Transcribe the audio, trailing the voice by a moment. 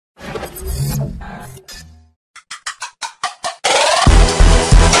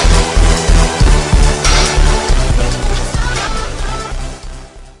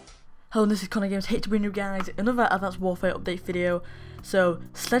Hello, this is ConorGamingzHD bringing you guys another Advanced Warfare update video. So,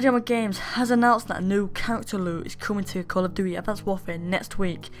 Sledgehammer Games has announced that a new character loot is coming to Call of Duty Advanced Warfare next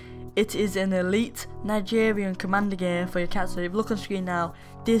week. It is an elite Nigerian commander gear for your character. So if you look on screen now,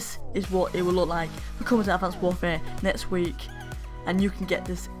 this is what it will look like for coming to Advanced Warfare next week, and you can get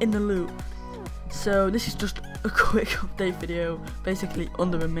this in the loot. So this is just a quick update video, basically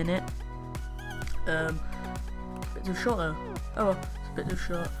under a minute. A bit too short though. Oh well, it's a bit too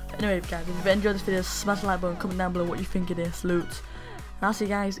short. Anyway guys, if you've enjoyed this video, smash the like button, comment down below what you think of this loot, and I'll see you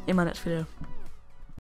guys in my next video.